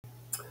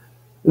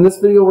In this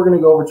video, we're going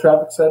to go over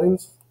traffic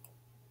settings.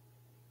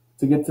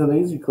 To get to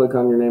these, you click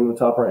on your name in the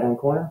top right-hand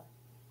corner,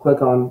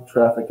 click on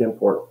traffic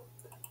import.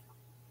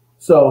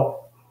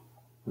 So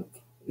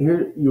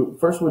here you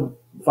first would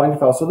find your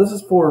file. So this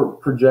is for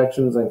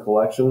projections and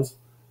collections.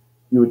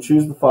 You would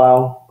choose the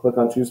file, click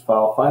on choose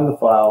file, find the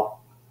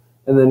file,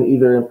 and then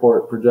either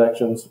import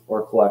projections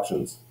or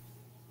collections.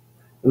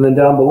 And then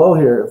down below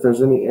here, if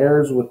there's any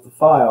errors with the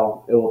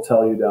file, it will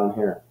tell you down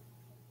here.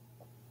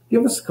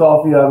 Give us a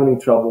call if you have any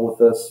trouble with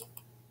this.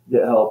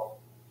 Get help.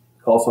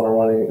 Call us on our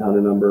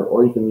 1-800 number,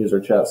 or you can use our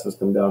chat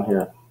system down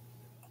here.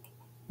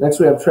 Next,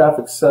 we have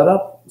traffic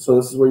setup. So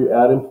this is where you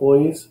add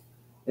employees,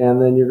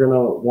 and then you're going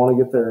to want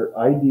to get their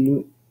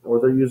ID or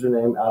their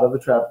username out of the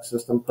traffic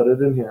system, put it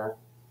in here,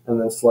 and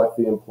then select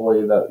the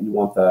employee that you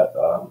want that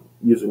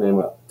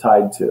username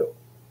tied to.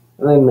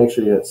 And then make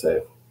sure you hit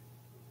save.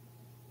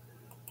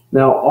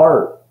 Now,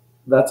 ART,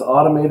 that's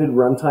automated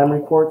runtime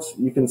reports.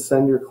 You can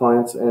send your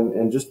clients,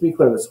 and just to be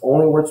clear, this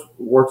only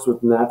works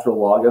with natural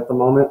log at the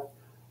moment.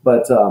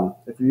 But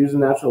if you're using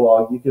natural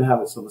log, you can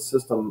have it so the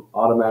system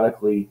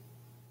automatically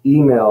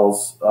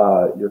emails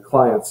your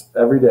clients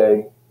every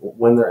day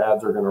when their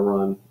ads are going to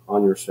run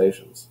on your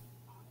stations.